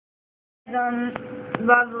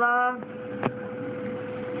Blah blah.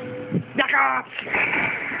 Back off!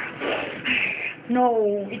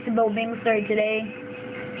 No, it's about Maplestory today.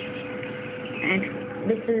 And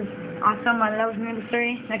this is awesome. I love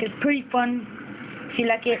Maplestory. Like, it's pretty fun. If you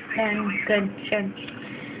like it, then good. Should.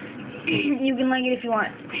 You can like it if you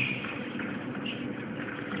want.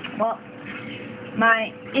 Well,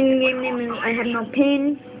 my in-game name is I have no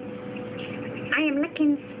pin. I am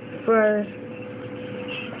looking for a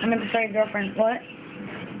Maplestory girlfriend. What?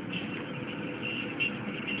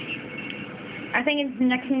 I think it's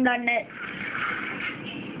nexon.net.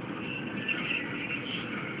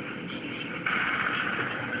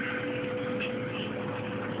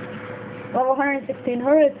 Level 116,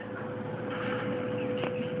 hurry.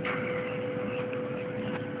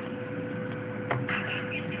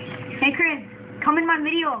 Hey Chris, come in my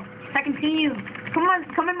video so I can see you.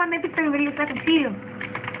 Come in my Maplestory video so I can see you.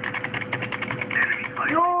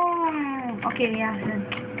 No. Okay, yeah. Good.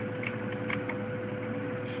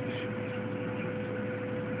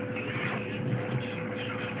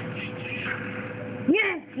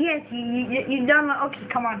 Yes, you done my, okay,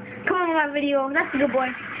 come on my video, that's a good boy.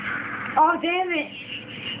 Oh, damn it.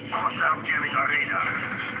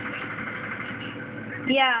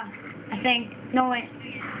 Yeah, I think, no wait.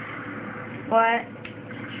 What?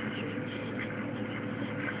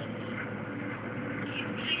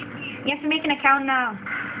 You have to make an account now.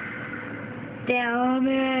 Damn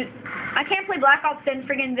it. I can't play Black Ops and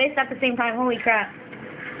friggin' this at the same time, holy crap.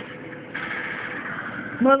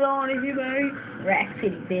 Malone, is you baby? Rack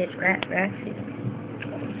City, bitch. Rack City.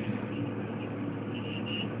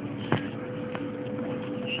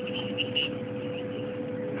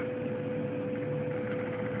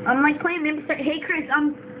 I'm like playing Maplestory. Hey Chris,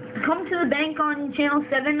 come to the bank on channel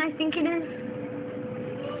 7, I think it is.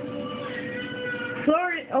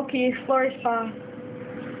 Florida. Okay, Florida Spa.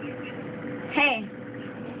 Hey.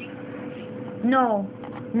 No.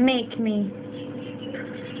 Make me.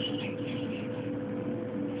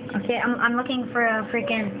 Okay, I'm looking for a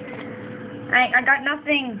freaking. I got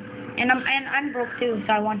nothing, and I'm broke too,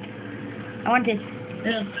 so I want this.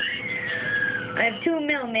 Ugh. I have 2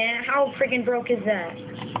 mil, man. How freaking broke is that?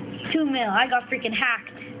 2 mil. I got freaking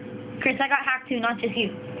hacked. Chris, I got hacked too, not just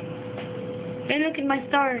you. Hey, look at my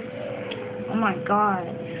stars. Oh my god,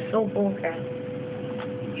 so bullcrap.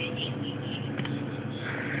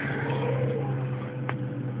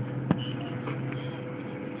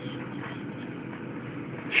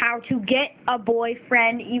 How to get a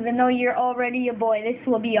boyfriend even though you're already a boy. This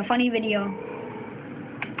will be a funny video.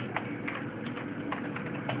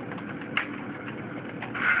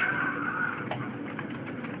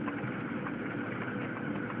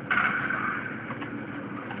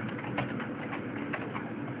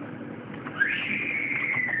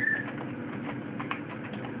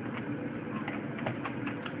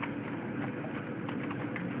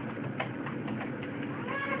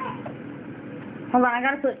 Hold on, I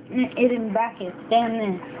gotta put it in brackets. Damn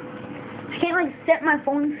this. I can't like set my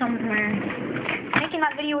phone somewhere. I'm making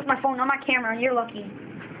that video with my phone on my camera. You're lucky.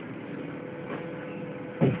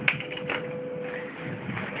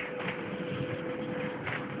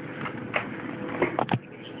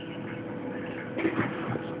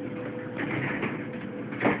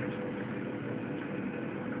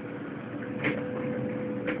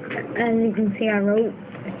 As you can see, I wrote.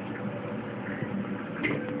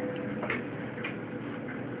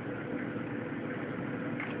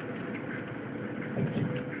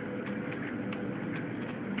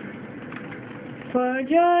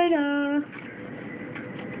 Vagina.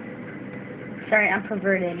 Sorry, I'm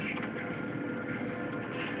perverted.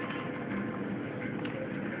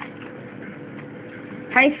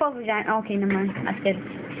 How do you spell vagina? Okay, never mind. That's good.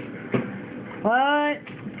 What?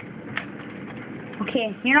 Okay,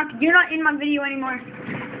 you're not in my video anymore.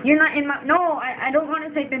 You're not in my. No, I don't want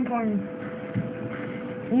to type in porn.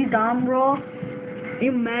 You dumb, bro.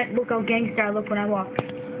 You mad? Look how gangster I look when I walk.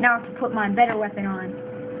 Now I have to put my better weapon on.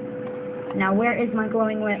 Now, where is my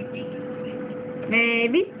glowing whip?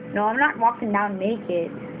 Maybe? No, I'm not walking down naked.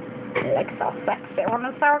 Like so sexy. When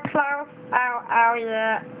it's so close. Ow, ow,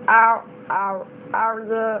 yeah. Ow, ow, ow,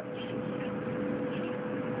 yeah.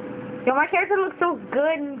 Yo, my character looks so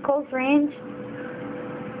good in close range.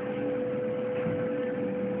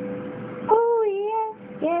 Oh,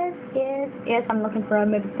 yes, I'm looking for a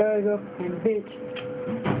Maplestory girlfriend, bitch.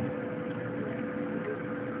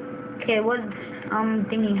 Okay, what,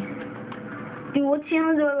 thingy. Dude, what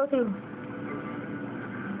channel do I go to?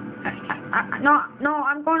 No,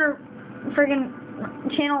 I'm going to friggin'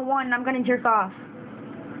 channel 1. I'm gonna jerk off.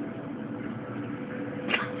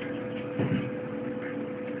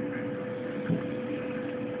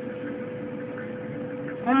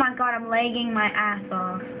 Oh my god, I'm lagging my ass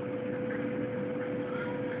off.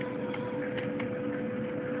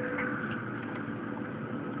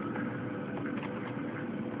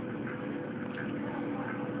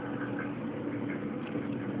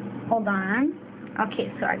 Hold on.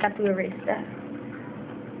 Okay, so I got to erase that.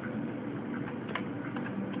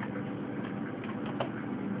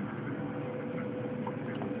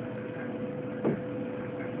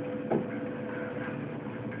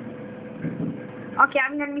 Okay,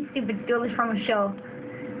 I'm gonna be stupid. Steal this from a show.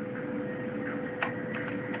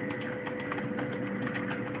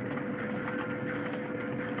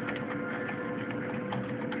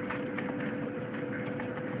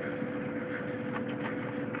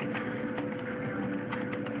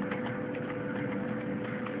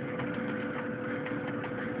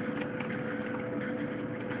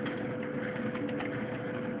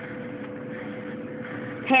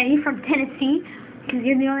 Hey, are you from Tennessee? Because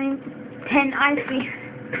you're the only 10 I see.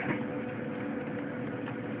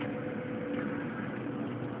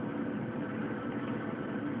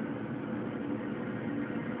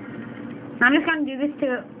 I'm just gonna do this to,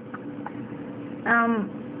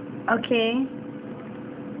 okay.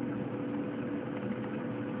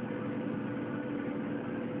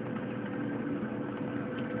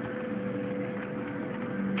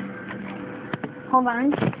 Hold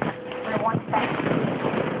on. For 1 second.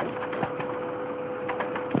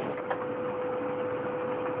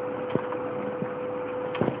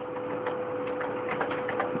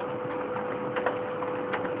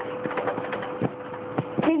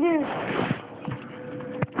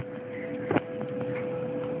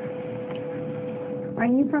 Are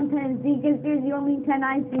you from Tennessee? Because there's the only 10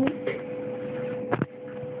 I see.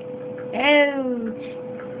 Ouch.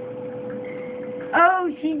 Oh,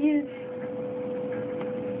 she just...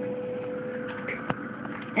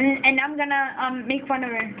 And I'm gonna make fun of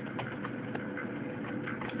her.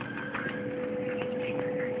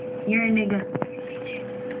 You're a nigga.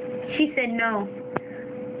 She said no.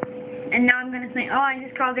 And now I'm gonna say, oh, I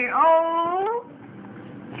just called her. Oh.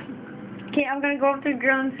 Okay, I'm gonna go up to the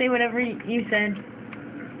girl and say whatever you said.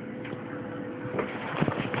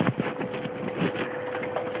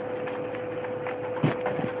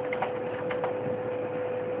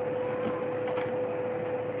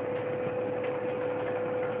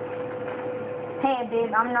 Hey,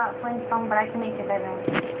 babe, I'm not Flintstone, but I can make it better.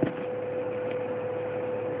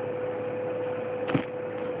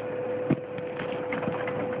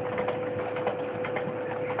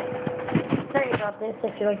 Sorry about this,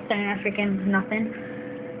 if you're like Southern African, nothing.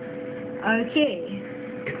 Okay.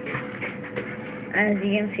 As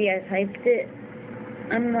you can see, I typed it.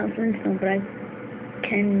 I'm not Flintstone, but I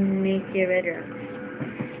can make it better.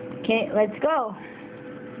 Okay, let's go.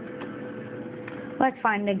 Let's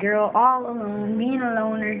find a girl all alone, being a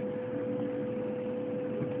loner.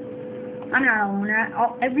 I'm not a loner.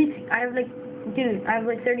 I have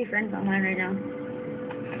like 30 friends online right now.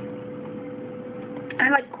 I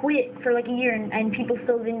like quit for like a year and people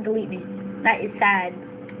still didn't delete me. That is sad.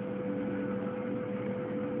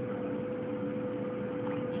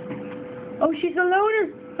 Oh, she's a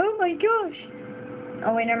loner. Oh my gosh.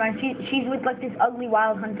 Oh wait, never mind. She's with like this ugly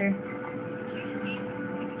wild hunter.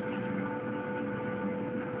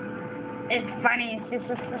 It's funny. It's just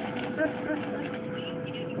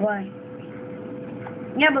what?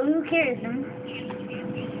 Yeah, but who cares? Huh?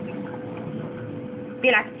 Be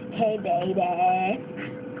like, hey baby.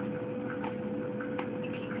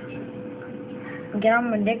 Get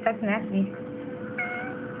on my dick. That's nasty.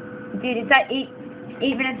 Dude, it's at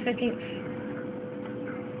 8 minutes 50.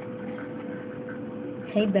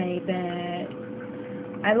 Hey baby.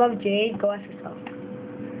 I love Jade. Go ask yourself.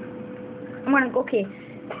 I'm gonna go. Okay.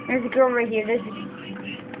 There's a girl right here.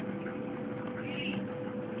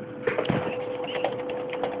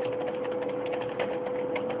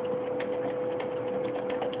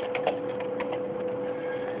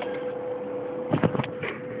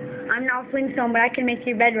 I'm not Flintstone, but I can make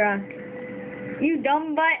your bed rock. You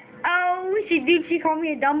dumb butt. Oh, she called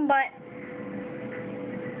me a dumb butt.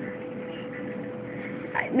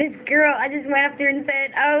 This girl, I just went up there and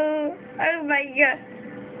said, oh my god.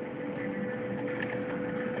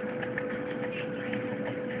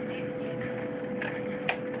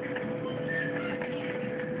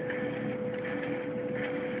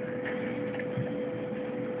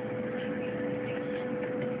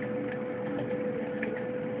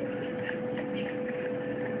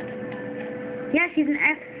 Yeah, she's an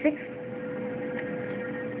F6.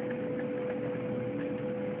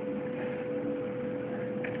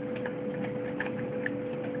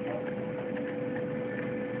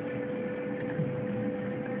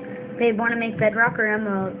 Babe, want to make bedrock or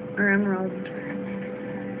emerald?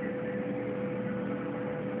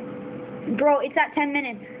 Bro, it's at 10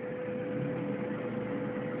 minutes.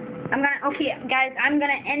 Okay, guys, I'm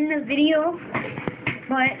gonna end the video.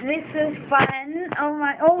 But this is fun. Oh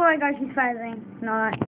my gosh, he's spazzing. Not.